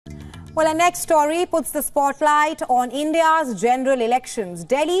Well, our next story puts the spotlight on India's general elections.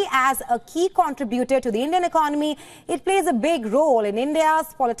 Delhi, as a key contributor to the Indian economy, it plays a big role in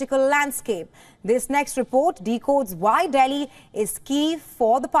India's political landscape. This next report decodes why Delhi is key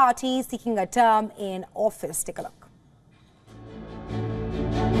for the party seeking a term in office. Take a look.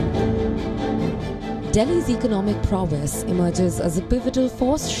 Delhi's economic prowess emerges as a pivotal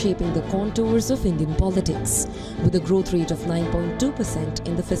force shaping the contours of Indian politics. With a growth rate of 9.2%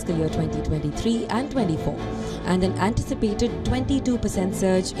 in the fiscal year 2023 and 24 and an anticipated 22%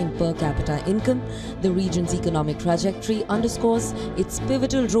 surge in per capita income, the region's economic trajectory underscores its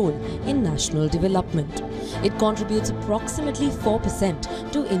pivotal role in national development. It contributes approximately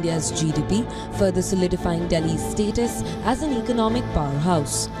 4% to India's GDP, further solidifying Delhi's status as an economic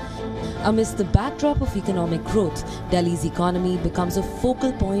powerhouse. Amidst the backdrop of economic growth, Delhi's economy becomes a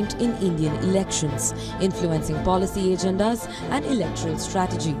focal point in Indian elections, influencing policy agendas and electoral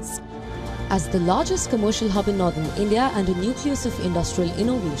strategies. As the largest commercial hub in northern India and a nucleus of industrial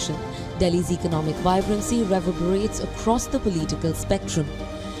innovation, Delhi's economic vibrancy reverberates across the political spectrum.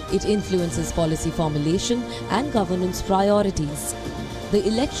 It influences policy formulation and governance priorities. The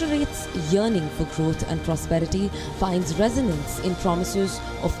electorate's yearning for growth and prosperity finds resonance in promises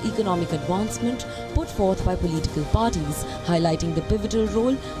of economic advancement put forth by political parties, highlighting the pivotal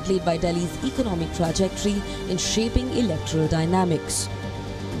role played by Delhi's economic trajectory in shaping electoral dynamics.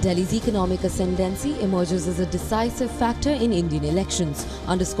 Delhi's economic ascendancy emerges as a decisive factor in Indian elections,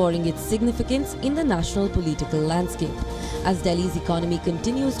 underscoring its significance in the national political landscape. As Delhi's economy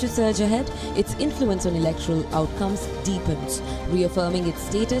continues to surge ahead, its influence on electoral outcomes deepens, reaffirming its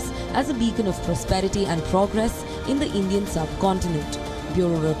status as a beacon of prosperity and progress in the Indian subcontinent.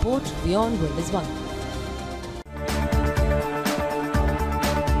 Bureau Report, WION The World.